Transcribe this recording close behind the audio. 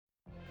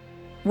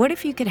What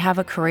if you could have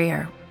a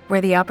career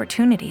where the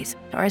opportunities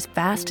are as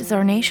vast as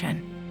our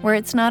nation, where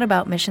it's not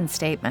about mission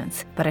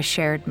statements, but a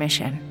shared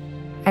mission?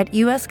 At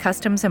U.S.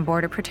 Customs and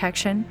Border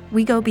Protection,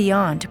 we go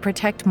beyond to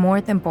protect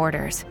more than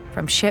borders.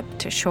 From ship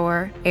to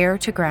shore, air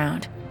to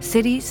ground,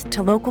 cities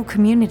to local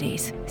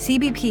communities,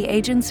 CBP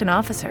agents and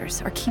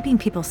officers are keeping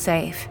people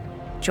safe.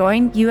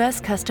 Join U.S.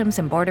 Customs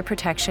and Border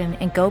Protection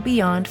and go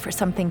beyond for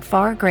something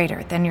far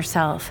greater than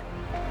yourself.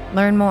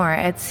 Learn more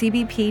at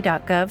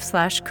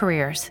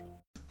cbp.gov/careers.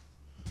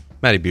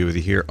 Matty B with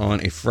you here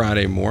on a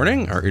Friday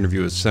morning. Our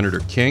interview with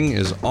Senator King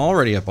is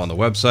already up on the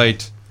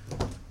website.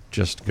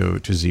 Just go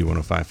to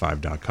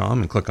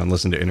z1055.com and click on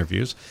Listen to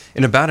Interviews.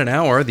 In about an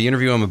hour, the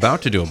interview I'm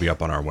about to do will be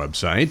up on our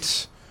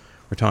website.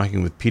 We're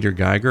talking with Peter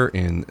Geiger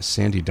and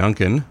Sandi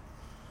Duncan.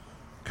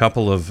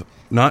 Couple of,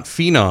 not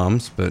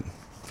phenoms, but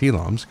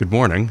phenoms. Good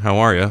morning. How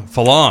are you?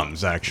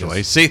 Phaloms, actually.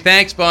 Yes. See,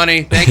 thanks,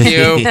 Bonnie. Thank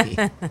you.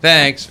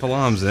 Thanks.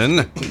 Phaloms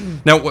in.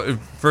 Now,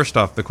 first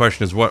off, the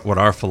question is, what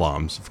are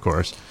phaloms, of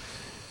course?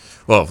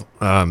 Well,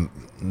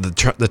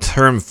 the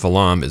term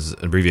phalom is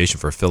an abbreviation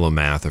for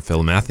philomath or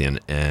philomathian,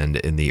 and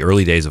in the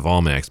early days of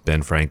Almanacs,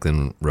 Ben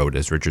Franklin wrote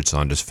as Richard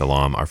Saunders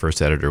Phalom. Our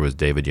first editor was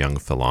David Young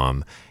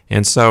Phalom,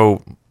 and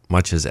so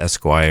much as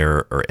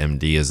Esquire or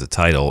MD is a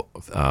title,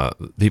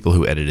 people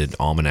who edited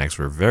almanacs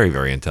were very,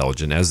 very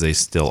intelligent, as they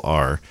still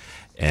are,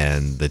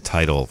 and the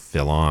title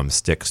Phalom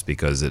sticks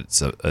because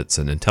it's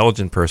an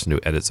intelligent person who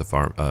edits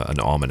an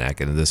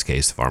almanac, and in this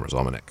case, Farmer's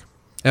Almanac.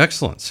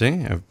 Excellent. See,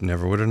 I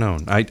never would have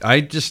known.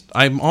 I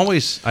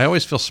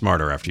always feel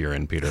smarter after you're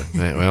in, Peter.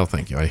 Well,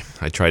 thank you.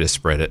 I try to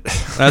spread it.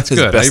 That's as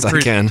good. Best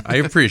I can. I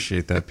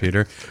appreciate that,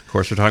 Peter. Of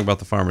course, we're talking about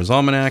the Farmer's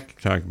Almanac,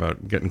 talking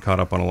about getting caught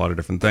up on a lot of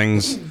different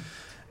things.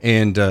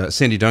 And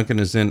Sandi Duncan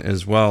is in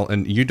as well,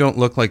 and you don't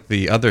look like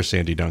the other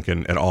Sandi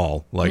Duncan at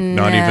all. Like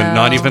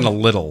not even a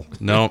little.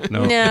 No.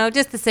 No,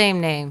 just the same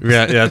name.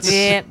 Yeah, that's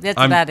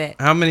about it.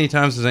 How many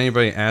times has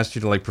anybody asked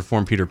you to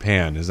perform Peter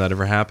Pan? Has that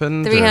ever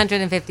happened?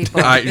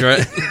 354. Right.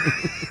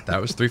 That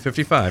was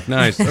 355.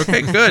 Nice.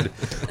 Okay, good.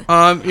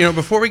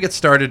 Before we get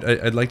started,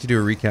 I'd like to do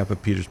a recap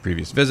of Peter's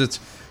previous visits.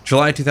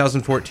 July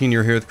 2014, you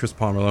were here with Chris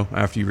Pomerleau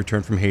after you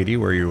returned from Haiti,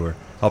 where you were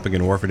helping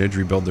an orphanage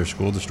rebuild their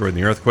school destroyed in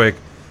the earthquake.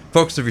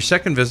 Focus of your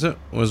second visit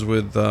was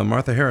with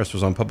Martha Harris,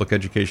 was on public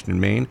education in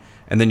Maine.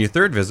 And then your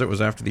third visit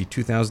was after the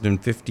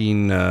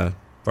 2015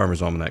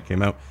 Farmer's Almanac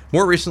came out.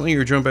 More recently, you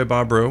were joined by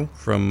Bob Rowe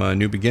from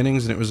New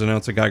Beginnings, and it was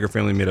announced the Geiger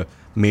family made a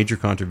major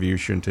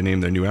contribution to name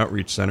their new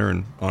outreach center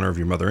in honor of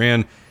your mother,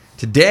 Ann.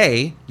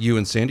 Today, you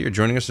and Sandi are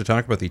joining us to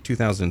talk about the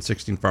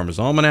 2016 Farmer's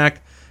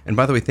Almanac. And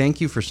by the way,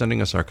 thank you for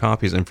sending us our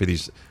copies and for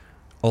these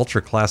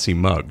ultra-classy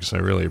mugs. I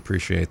really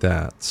appreciate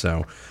that.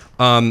 So,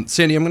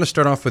 Sandi, I'm going to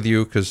start off with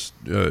you because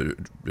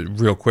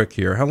real quick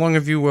here. How long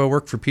have you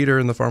worked for Peter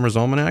in the Farmer's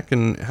Almanac,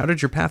 and how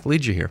did your path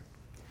lead you here?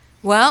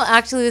 Well,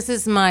 actually, this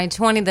is the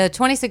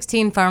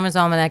 2016 Farmer's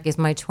Almanac is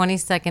my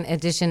 22nd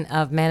edition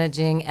of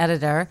managing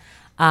editor,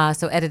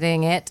 so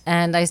editing it.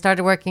 And I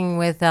started working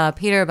with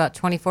Peter about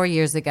 24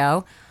 years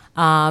ago.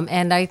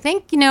 And I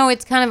think,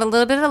 it's kind of a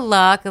little bit of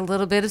luck, a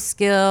little bit of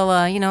skill,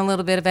 a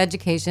little bit of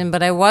education.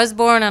 But I was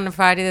born on a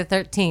Friday the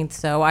 13th,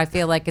 so I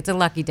feel like it's a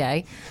lucky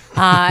day.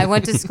 I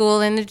went to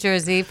school in New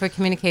Jersey for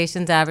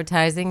communications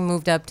advertising,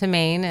 moved up to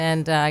Maine,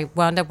 and I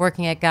wound up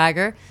working at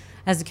Geiger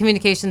as a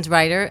communications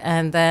writer.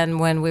 And then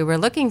when we were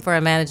looking for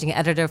a managing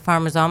editor of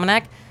Farmer's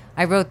Almanac,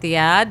 I wrote the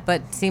ad,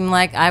 but it seemed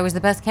like I was the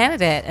best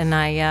candidate, and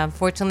I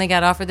fortunately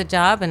got offered the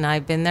job, and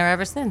I've been there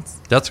ever since.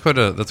 That's quite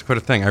a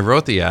thing. I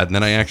wrote the ad, and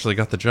then I actually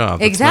got the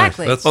job. That's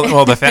exactly. Nice.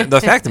 Well, the fact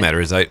of the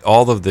matter is,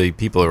 all of the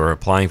people who were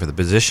applying for the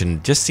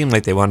position just seemed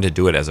like they wanted to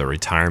do it as a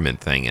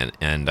retirement thing,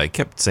 and I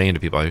kept saying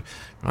to people, I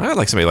would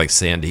like somebody like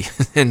Sandi,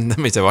 and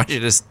somebody said, why don't you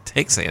just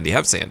take Sandi,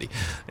 have Sandi?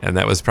 And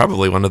that was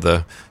probably one of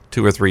the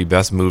 2 or 3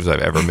 best moves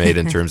I've ever made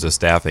in terms of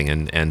staffing.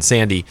 And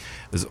Sandi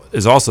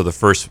is also the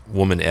first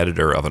woman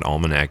editor of an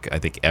almanac, I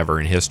think, ever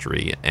in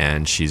history.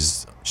 And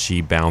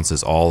she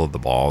bounces all of the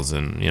balls.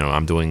 And,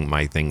 I'm doing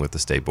my thing with the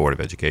State Board of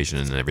Education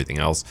and everything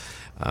else.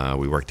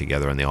 We work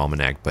together on the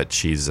almanac, but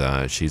she's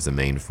the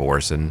main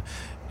force. And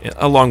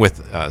along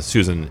with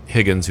Susan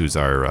Higgins, who's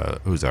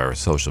our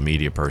social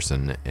media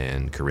person,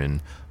 and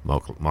Corinne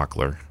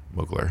Mockler,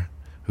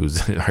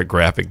 who's our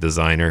graphic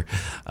designer.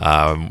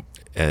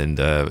 And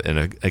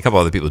a couple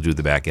other people do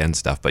the back end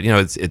stuff, but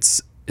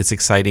it's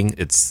exciting.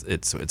 It's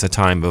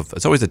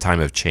always a time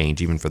of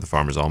change, even for the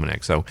Farmer's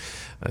Almanac. So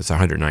it's our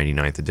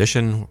 199th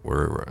edition.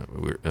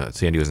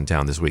 Sandi was in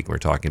town this week. We're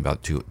talking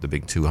about the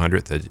big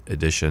 200th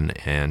edition,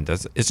 and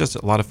it's just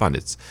a lot of fun.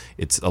 It's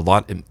a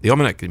lot. The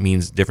almanac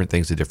means different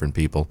things to different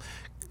people.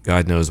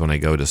 God knows when I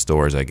go to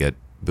stores, I get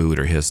booed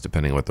or hissed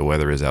depending on what the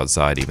weather is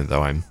outside, even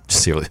though I'm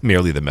just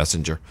merely the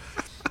messenger.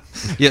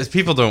 Yes,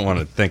 people don't want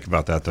to think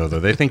about that, though.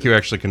 They think you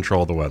actually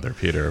control the weather,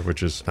 Peter,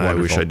 which is wonderful.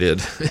 I wish I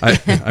did.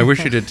 I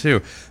wish you did,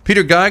 too.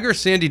 Peter Geiger,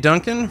 Sandi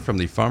Duncan from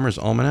the Farmer's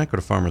Almanac. Go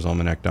to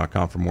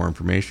farmersalmanac.com for more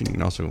information. You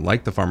can also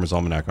like the Farmer's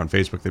Almanac on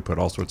Facebook. They put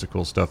all sorts of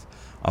cool stuff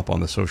up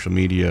on the social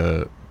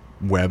media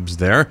webs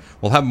there.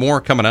 We'll have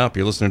more coming up.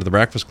 You're listening to The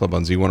Breakfast Club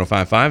on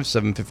Z1055,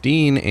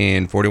 715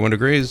 and 41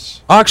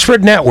 degrees.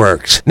 Oxford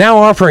Networks, now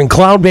offering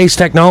cloud-based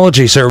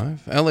technology service.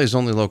 LA's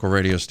only local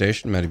radio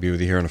station. Matt to be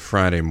with you here on a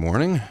Friday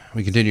morning.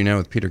 We continue now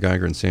with Peter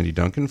Geiger and Sandi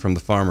Duncan from the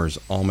Farmer's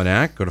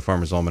Almanac. Go to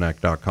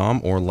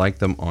farmersalmanac.com or like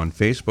them on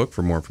Facebook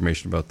for more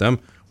information about them.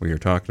 We are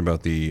talking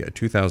about the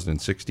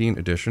 2016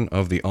 edition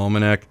of the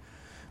Almanac.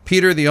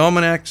 Peter, the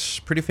Almanac's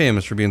pretty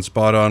famous for being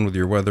spot on with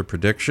your weather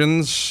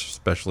predictions,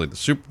 especially the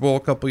Super Bowl a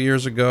couple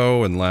years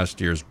ago and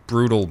last year's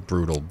brutal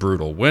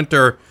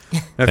winter.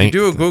 Now, if you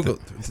do a Google...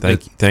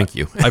 Thank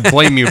you. I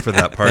blame you for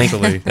that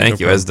partially. Thank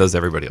you, as does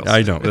everybody else.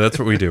 I know. That's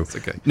what we do. It's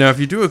okay. Now, if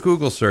you do a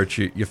Google search,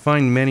 you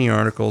find many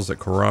articles that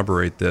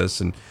corroborate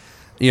this. And,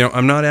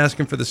 I'm not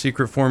asking for the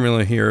secret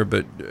formula here,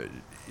 but...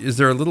 is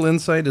there a little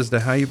insight as to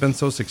how you've been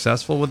so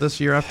successful with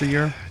this year after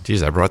year?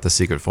 Geez, I brought the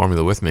secret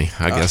formula with me.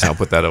 I guess I'll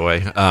put that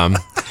away.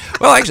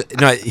 Well, actually,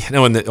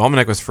 when the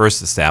Almanac was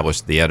first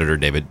established, the editor,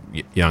 David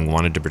Young,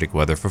 wanted to predict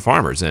weather for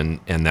farmers,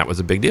 and that was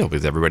a big deal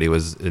because everybody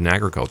was in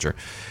agriculture.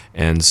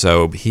 And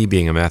so he,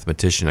 being a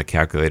mathematician, a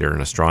calculator,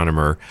 an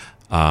astronomer,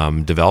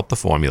 developed the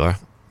formula,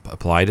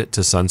 applied it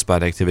to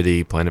sunspot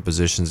activity, planet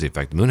positions, the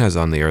effect the moon has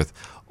on the Earth.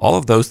 All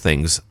of those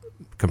things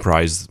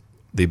comprise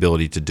the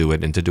ability to do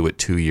it, and to do it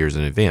 2 years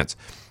in advance.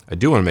 I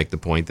do want to make the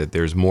point that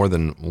there's more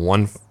than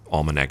one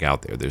almanac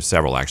out there. There's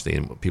several, actually,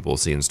 and people will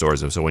see in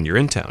stores. And so when you're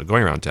in town,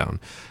 going around town,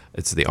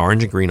 it's the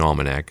orange and green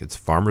almanac. It's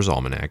Farmer's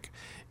Almanac.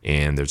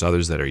 And there's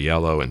others that are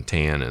yellow and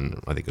tan,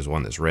 and I think there's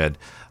one that's red.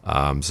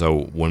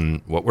 So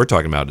what we're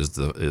talking about is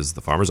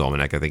the Farmer's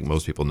Almanac. I think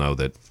most people know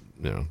that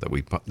that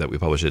we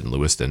publish it in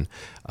Lewiston.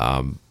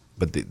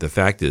 But the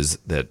fact is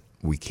that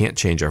we can't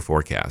change our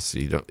forecasts.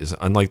 It's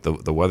unlike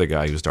the weather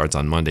guy who starts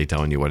on Monday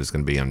telling you what it's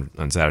going to be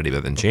on Saturday,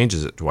 but then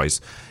changes it twice.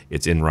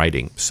 It's in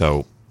writing.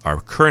 So our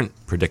current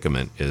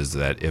predicament is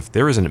that if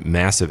there is a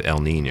massive El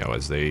Nino,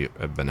 as they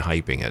have been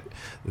hyping it,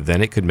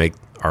 then it could make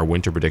our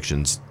winter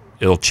predictions.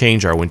 It'll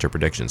change our winter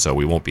predictions, so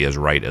we won't be as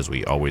right as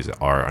we always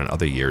are on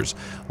other years.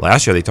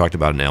 Last year they talked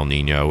about an El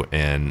Nino,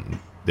 and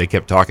they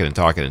kept talking, and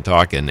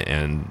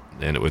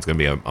it was going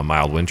to be a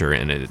mild winter,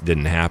 and it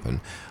didn't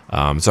happen.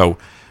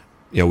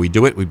 We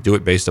do it. We do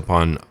it based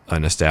upon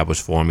an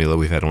established formula.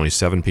 We've had only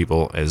 7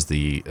 people as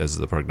the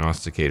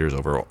prognosticators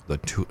over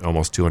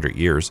almost 200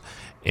 years,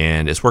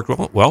 and it's worked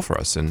well for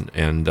us. And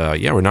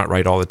we're not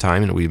right all the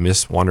time, and we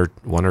miss one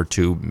or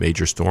two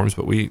major storms,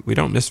 but we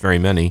don't miss very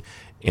many.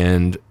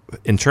 And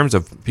in terms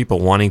of people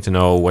wanting to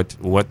know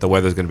what the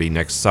weather is going to be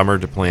next summer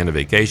to plan a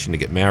vacation, to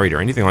get married, or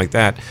anything like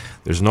that,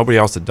 there's nobody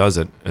else that does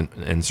it,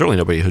 and certainly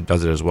nobody who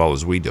does it as well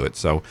as we do it.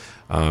 So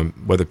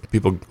whether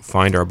people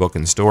find our book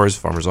in stores,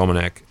 Farmer's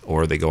Almanac,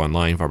 or they go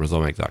online,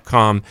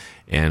 farmersalmanac.com,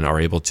 and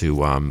are able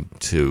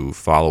to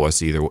follow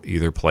us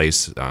either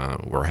place,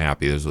 we're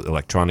happy. There's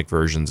electronic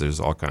versions.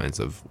 There's all kinds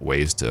of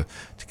ways to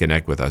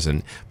connect with us.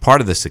 And part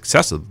of the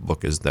success of the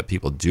book is that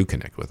people do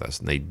connect with us,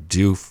 and they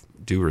do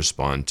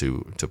respond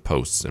to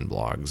posts and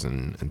blogs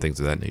and things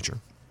of that nature.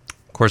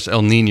 Of course,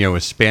 El Nino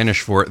is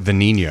Spanish for the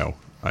Nino.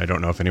 I don't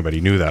know if anybody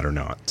knew that or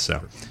not.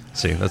 So,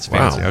 see, that's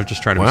fancy. Wow. I was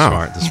just trying to be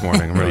smart this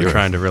morning. I'm really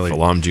trying to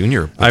Falam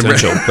Jr.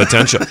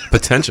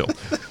 Potential.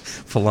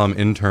 Falam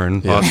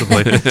intern,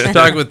 possibly.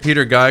 Talking with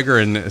Peter Geiger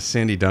and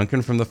Sandi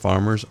Duncan from the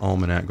Farmer's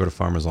Almanac. Go to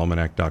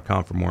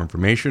farmersalmanac.com for more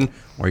information,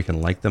 or you can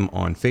like them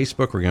on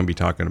Facebook. We're going to be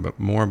talking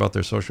more about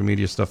their social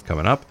media stuff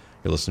coming up.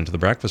 You're listening to The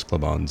Breakfast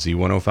Club on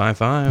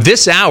Z1055.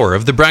 This hour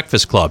of The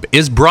Breakfast Club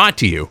is brought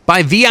to you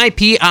by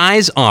VIP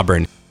Eyes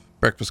Auburn.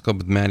 Breakfast Club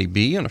with Matty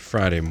B on a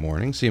Friday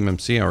morning.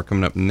 CMMC hour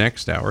coming up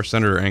next hour.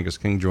 Senator Angus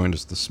King joined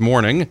us this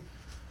morning.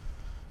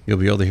 You'll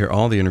be able to hear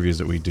all the interviews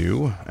that we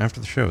do after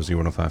the show,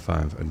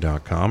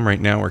 Z1055.com.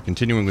 Right now, we're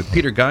continuing with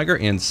Peter Geiger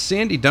and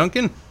Sandi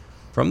Duncan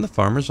from the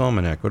Farmer's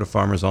Almanac. Go to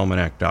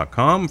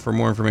farmersalmanac.com for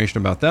more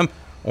information about them,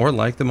 or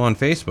like them on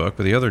Facebook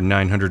with the other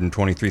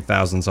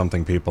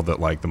 923,000-something people that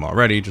like them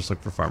already. Just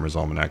look for Farmer's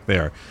Almanac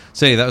there.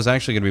 Sandi, that was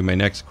actually going to be my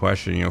next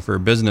question. For a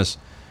business,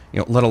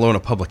 let alone a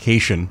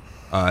publication,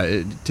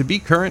 to be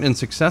current and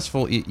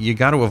successful, you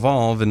got to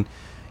evolve, and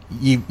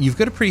you've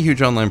got a pretty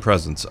huge online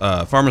presence.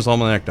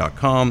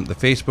 FarmersAlmanac.com, the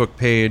Facebook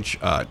page,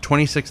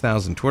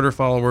 26,000 Twitter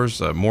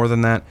followers, more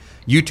than that,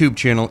 YouTube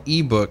channel,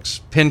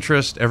 ebooks,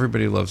 Pinterest.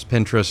 Everybody loves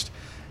Pinterest.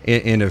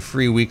 In a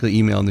free weekly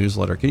email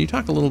newsletter. Can you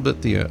talk a little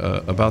bit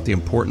about the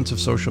importance of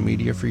social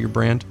media for your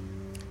brand?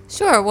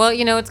 Sure. Well,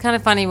 it's kind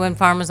of funny when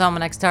Farmer's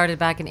Almanac started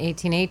back in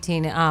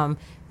 1818.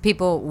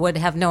 People would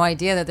have no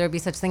idea that there would be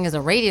such thing as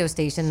a radio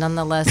station,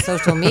 nonetheless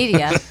social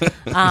media.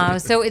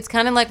 So it's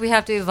kind of like we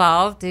have to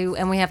evolve,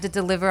 and we have to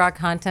deliver our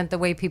content the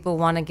way people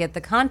want to get the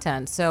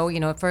content. So,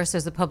 at first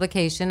there's a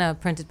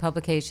printed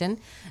publication.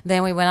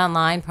 Then we went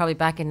online probably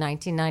back in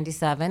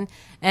 1997.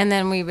 And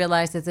then we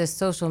realized that this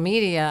social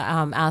media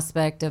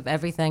aspect of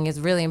everything is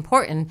really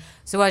important.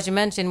 So as you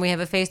mentioned, we have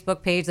a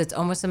Facebook page that's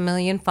almost 1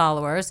 million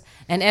followers.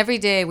 And every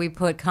day we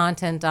put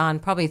content on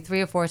probably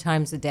 3 or 4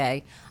 times a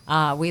day.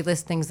 We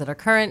list things that are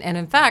current. current. And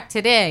in fact,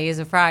 today is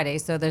a Friday,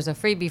 so there's a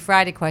Freebie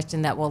Friday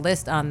question that we'll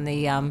list on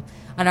the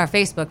on our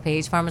Facebook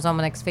page, Farmers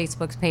Almanac's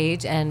Facebook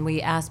page, and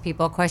we ask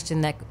people a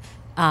question that.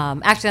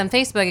 Actually, on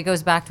Facebook, it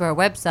goes back to our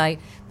website.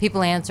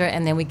 People answer,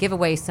 and then we give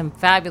away some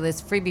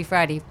fabulous Freebie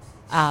Friday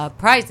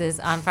prizes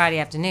on Friday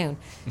afternoon.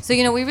 So,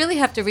 we really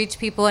have to reach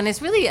people, and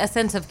it's really a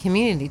sense of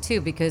community, too,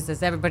 because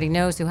as everybody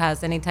knows who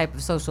has any type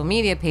of social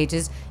media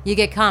pages, you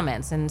get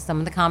comments, and some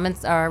of the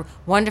comments are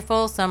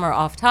wonderful, some are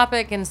off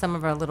topic, and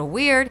some are a little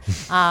weird,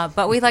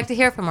 but we like to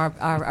hear from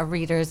our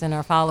readers and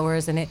our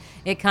followers, and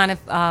it kind of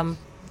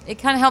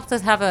helps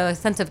us have a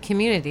sense of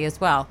community as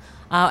well.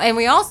 And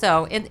we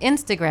also, in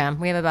Instagram,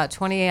 we have about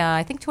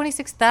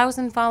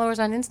 26,000 followers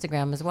on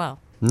Instagram as well.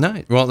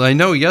 Nice. Well, I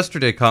know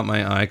yesterday caught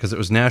my eye because it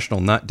was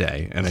National Nut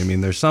Day. And I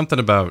mean, there's something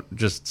about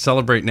just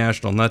celebrate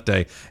National Nut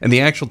Day. And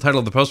the actual title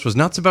of the post was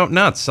Nuts About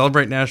Nuts,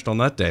 Celebrate National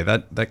Nut Day.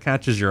 That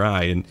catches your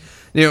eye. And,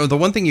 the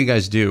one thing you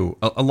guys do,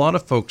 a lot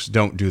of folks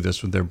don't do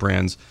this with their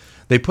brands.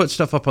 They put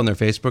stuff up on their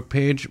Facebook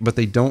page, but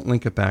they don't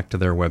link it back to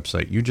their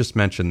website. You just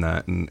mentioned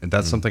that, and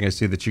that's something I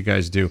see that you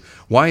guys do.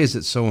 Why is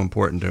it so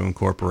important to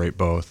incorporate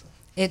both?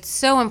 It's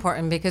so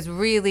important because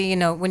really,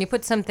 when you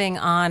put something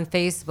on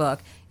Facebook,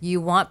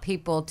 you want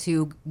people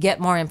to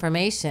get more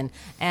information.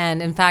 And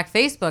in fact,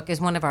 Facebook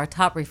is one of our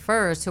top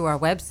referrers to our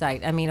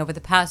website. I mean, over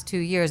the past 2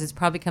 years, it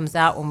probably comes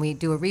out when we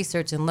do a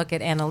research and look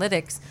at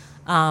analytics.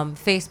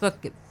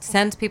 Facebook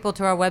sends people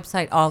to our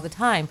website all the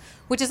time,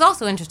 which is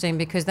also interesting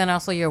because then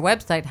also your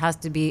website has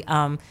to be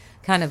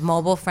kind of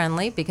mobile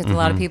friendly because a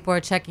lot of people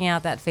are checking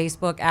out that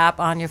Facebook app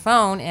on your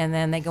phone and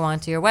then they go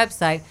onto your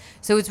website.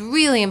 So it's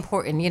really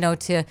important,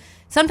 to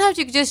sometimes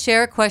you could just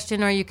share a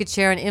question or you could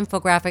share an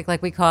infographic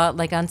like we call it,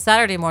 like on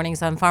Saturday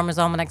mornings on Farmers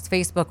Almanac's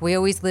Facebook. We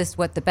always list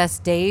what the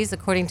best days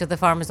according to the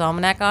Farmers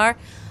Almanac are.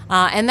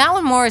 And that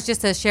one more is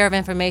just a share of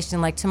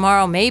information like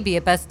tomorrow may be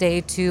a best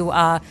day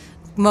to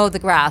mow the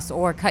grass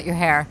or cut your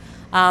hair.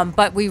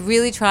 But we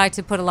really try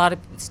to put a lot of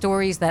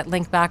stories that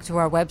link back to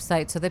our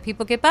website so that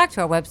people get back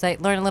to our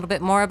website, learn a little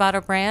bit more about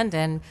our brand,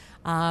 and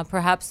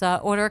perhaps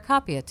order a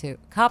copy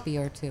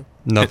or two.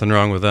 Nothing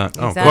wrong with that.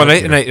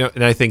 Exactly. Well,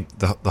 and I think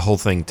the whole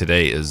thing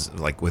today is,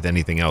 like with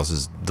anything else,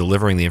 is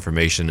delivering the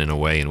information in a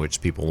way in which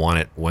people want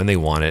it when they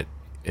want it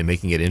and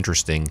making it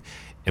interesting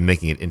and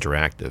making it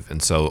interactive.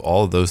 And so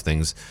all of those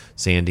things,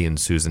 Sandi and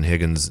Susan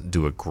Higgins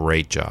do a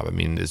great job. I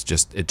mean, it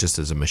just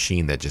is a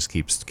machine that just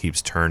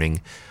keeps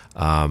turning.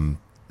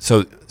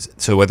 So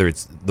whether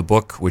it's the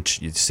book,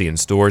 which you see in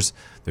stores,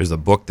 there's a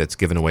book that's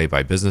given away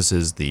by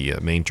businesses. The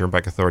Maine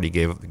Turnpike Authority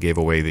gave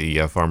away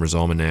the Farmer's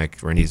Almanac.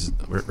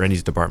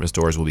 Rennie's department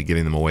stores will be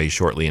giving them away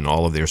shortly in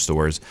all of their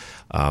stores.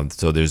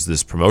 So there's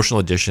this promotional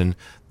edition.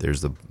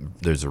 There's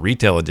a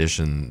retail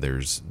edition.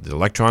 There's the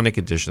electronic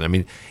edition. I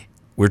mean,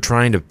 we're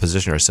trying to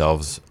position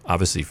ourselves,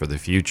 obviously, for the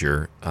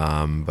future,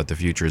 but the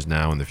future is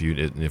now, and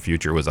the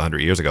future was 100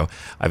 years ago.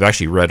 I've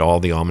actually read all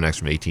the almanacs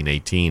from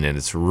 1818, and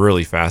it's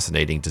really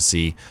fascinating to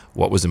see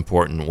what was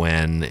important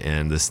when,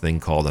 and this thing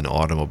called an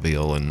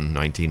automobile in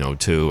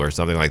 1902 or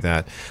something like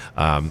that.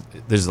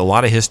 There's a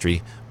lot of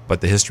history,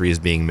 but the history is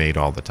being made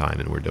all the time,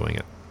 and we're doing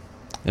it.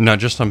 And not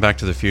just on Back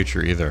to the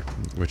Future either,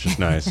 which is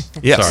nice.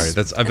 Yes.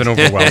 Sorry, I've been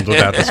overwhelmed with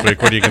that this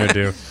week. What are you going to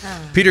do?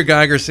 Peter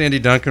Geiger, Sandi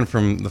Duncan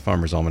from the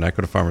Farmers Almanac.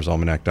 Go to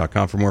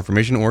farmersalmanac.com for more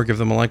information, or give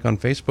them a like on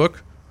Facebook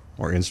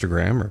or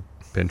Instagram or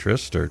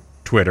Pinterest or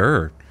Twitter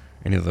or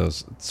any of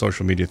those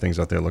social media things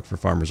out there. Look for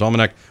Farmers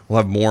Almanac. We'll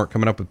have more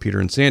coming up with Peter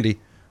and Sandi.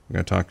 We're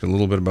going to talk a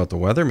little bit about the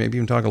weather, maybe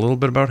even talk a little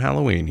bit about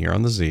Halloween here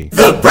on the Z.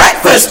 The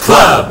Breakfast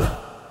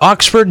Club.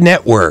 Oxford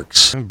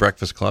Networks.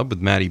 Breakfast Club with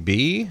Maddie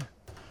B.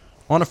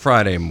 on a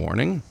Friday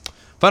morning.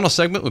 Final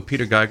segment with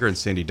Peter Geiger and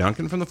Sandi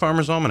Duncan from the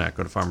Farmers Almanac.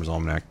 Go to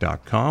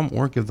farmersalmanac.com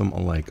or give them a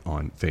like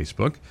on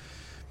Facebook.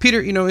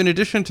 Peter, in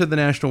addition to the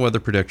national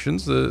weather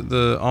predictions,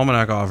 the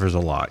Almanac offers a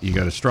lot. You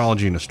got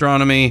astrology and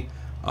astronomy,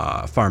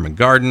 farm and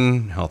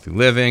garden, healthy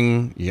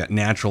living. You got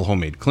natural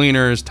homemade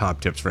cleaners,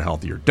 top tips for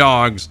healthier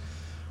dogs,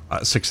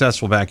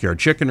 successful backyard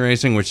chicken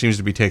raising, which seems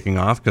to be taking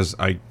off because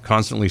I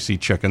constantly see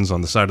chickens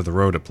on the side of the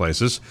road at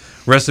places.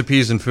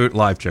 Recipes and food,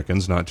 live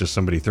chickens, not just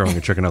somebody throwing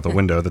a chicken out the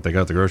window that they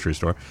got at the grocery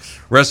store.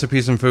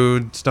 Recipes and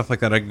food, stuff like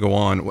that. I could go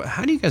on.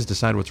 How do you guys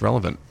decide what's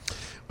relevant?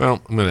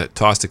 Well, I'm going to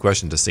toss the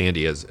question to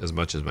Sandi as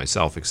much as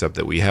myself, except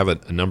that we have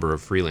a number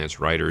of freelance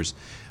writers.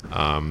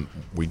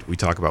 We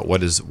talk about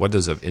what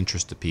is of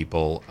interest to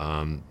people.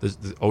 There's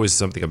always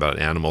something about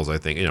animals, I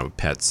think,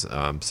 pets,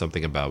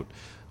 something about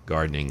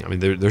gardening. I mean,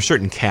 there are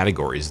certain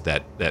categories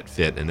that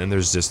fit, and then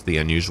there's just the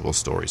unusual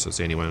story. So,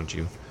 Sandi, why don't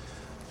you?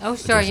 Oh,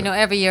 sure.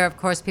 Every year, of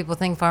course, people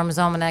think Farmer's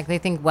Almanac. They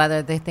think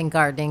weather. They think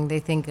gardening. They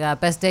think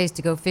best days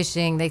to go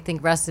fishing. They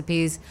think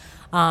recipes.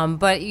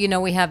 But,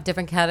 we have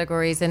different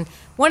categories. And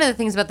one of the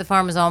things about the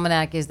Farmer's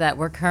Almanac is that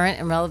we're current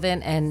and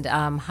relevant and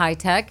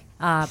high-tech,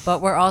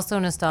 but we're also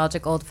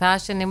nostalgic,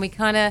 old-fashioned, and we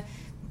kind of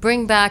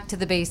bring back to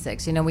the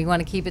basics. We want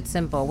to keep it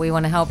simple. We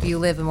want to help you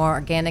live a more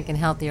organic and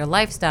healthier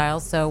lifestyle.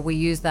 So we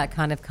use that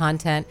kind of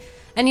content.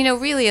 And,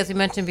 really, as we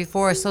mentioned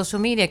before, social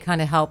media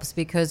kind of helps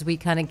because we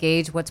kind of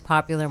gauge what's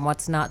popular and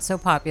what's not so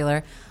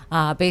popular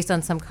based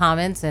on some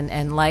comments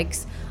and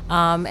likes.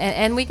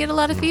 And we get a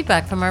lot of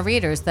feedback from our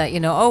readers that,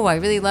 oh, I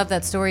really love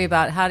that story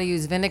about how to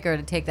use vinegar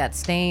to take that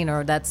stain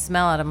or that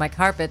smell out of my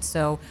carpet.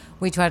 So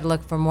we try to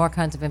look for more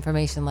kinds of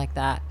information like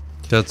that.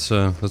 That's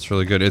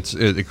really good.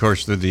 Of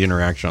course, the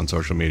interaction on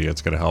social media,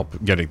 it's going to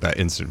help getting that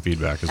instant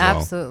feedback as well.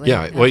 Absolutely. Yeah,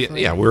 well,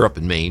 Absolutely. yeah, we're up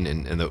in Maine,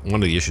 and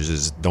one of the issues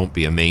is don't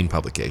be a Maine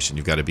publication.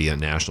 You've got to be a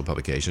national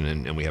publication,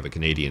 and we have a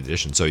Canadian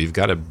edition. So you've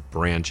got to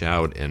branch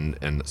out,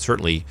 and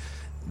certainly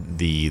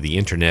the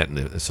internet and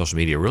the social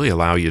media really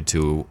allow you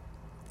to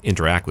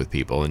interact with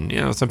people.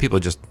 And, some people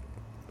just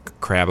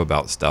crab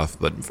about stuff,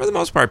 but for the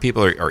most part,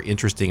 people are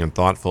interesting and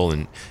thoughtful,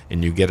 and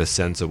you get a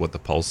sense of what the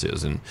pulse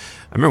is. And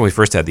I remember when we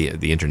first had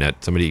the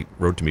internet, somebody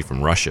wrote to me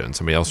from Russia and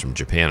somebody else from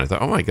Japan. I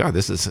thought, oh my God,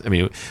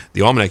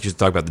 the Almanac used to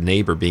talk about the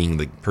neighbor being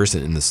the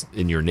person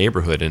in your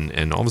neighborhood,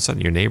 and all of a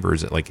sudden your neighbor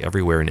is like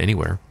everywhere and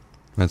anywhere.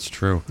 That's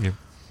true. Yeah.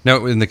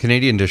 Now, in the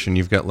Canadian edition,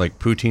 you've got like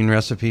poutine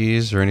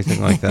recipes or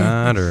anything like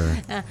that, or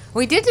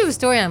We did do a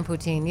story on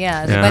poutine,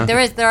 Yeah. but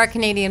there are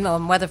Canadian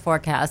weather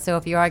forecasts. So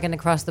if you are going to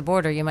cross the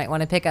border, you might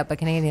want to pick up a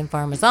Canadian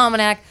Farmer's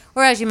Almanac.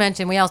 Or as you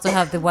mentioned, we also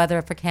have the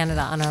weather for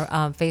Canada on our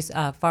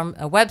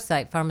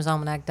website,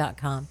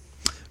 farmersalmanac.com.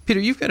 Peter,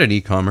 you've got an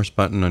e-commerce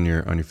button on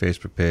your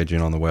Facebook page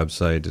and on the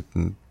website.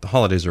 And the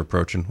holidays are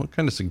approaching. What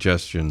kind of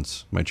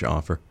suggestions might you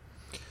offer?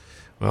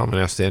 Well, I'm going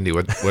to ask Sandy,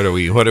 what are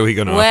we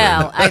going to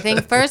Well, offer? I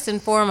think first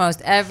and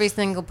foremost, every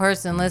single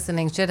person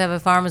listening should have a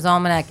Farmer's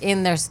Almanac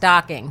in their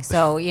stocking.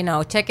 So,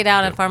 check it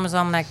out at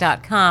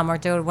farmersalmanac.com or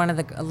go to one of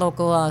the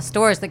local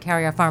stores that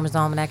carry our Farmer's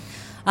Almanac.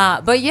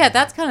 But yeah,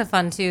 that's kind of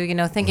fun too.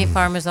 Thinking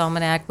Farmer's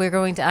Almanac, we're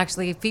going to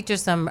actually feature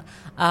some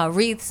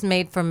wreaths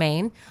made from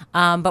Maine.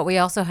 But we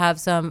also have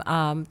some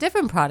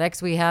different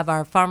products. We have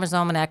our Farmer's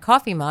Almanac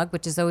coffee mug,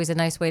 which is always a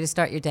nice way to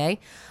start your day.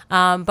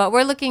 But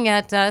we're looking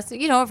at,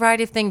 a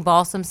variety of things,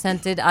 balsam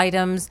scented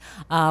items.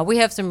 We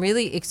have some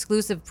really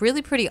exclusive,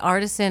 really pretty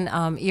artisan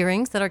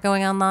earrings that are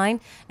going online.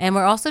 And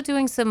we're also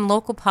doing some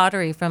local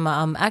pottery from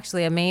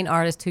actually a Maine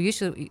artist who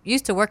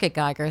used to work at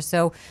Geiger.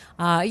 So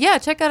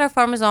check out our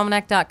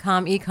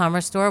farmersalmanac.com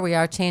e-commerce store. We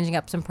are changing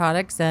up some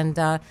products. And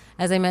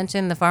as I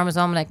mentioned, the Farmer's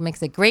Almanac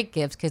makes a great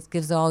gift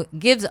because it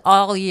gives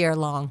all year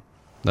long.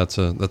 That's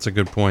a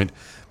good point.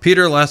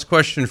 Peter, last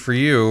question for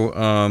you.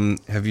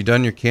 Have you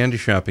done your candy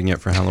shopping yet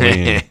for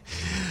Halloween?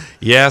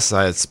 Yes,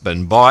 it's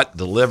been bought,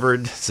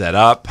 delivered, set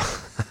up.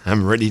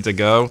 I'm ready to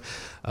go.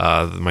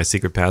 My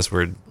secret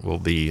password will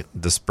be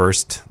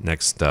dispersed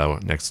next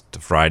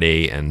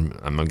Friday, and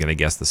I'm going to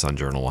guess the Sun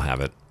Journal will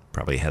have it,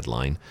 probably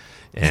headline.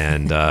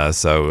 And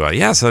so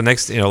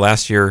next,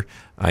 last year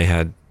I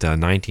had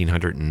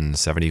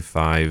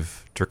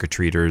 1,975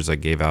 trick-or-treaters. I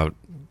gave out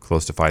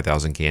close to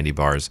 5,000 candy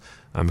bars.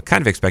 I'm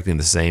kind of expecting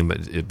the same,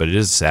 but it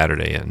is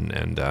Saturday,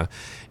 and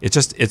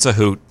it's a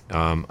hoot.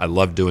 I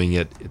love doing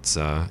it.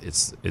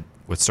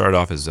 What started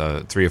off as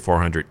 300 or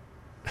 400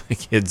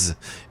 kids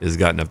has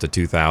gotten up to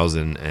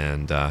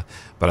 2,000,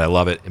 but I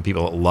love it, and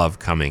people love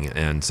coming.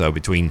 And so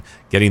between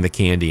getting the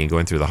candy and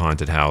going through the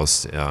haunted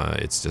house,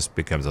 it's just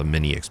becomes a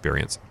mini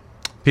experience.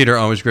 Peter,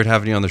 always great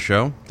having you on the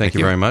show. Thank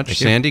you very much.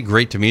 Thank you. Sandy,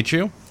 great to meet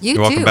you. You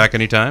You're welcome too. back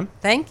anytime.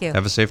 Thank you.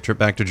 Have a safe trip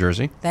back to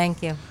Jersey.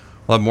 Thank you.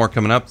 We'll have more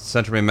coming up.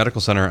 Central Maine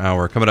Medical Center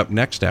hour coming up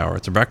next hour.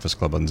 It's a Breakfast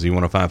Club on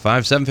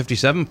Z105.5,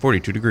 757,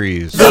 42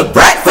 degrees. The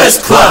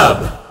Breakfast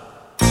Club.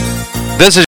 This is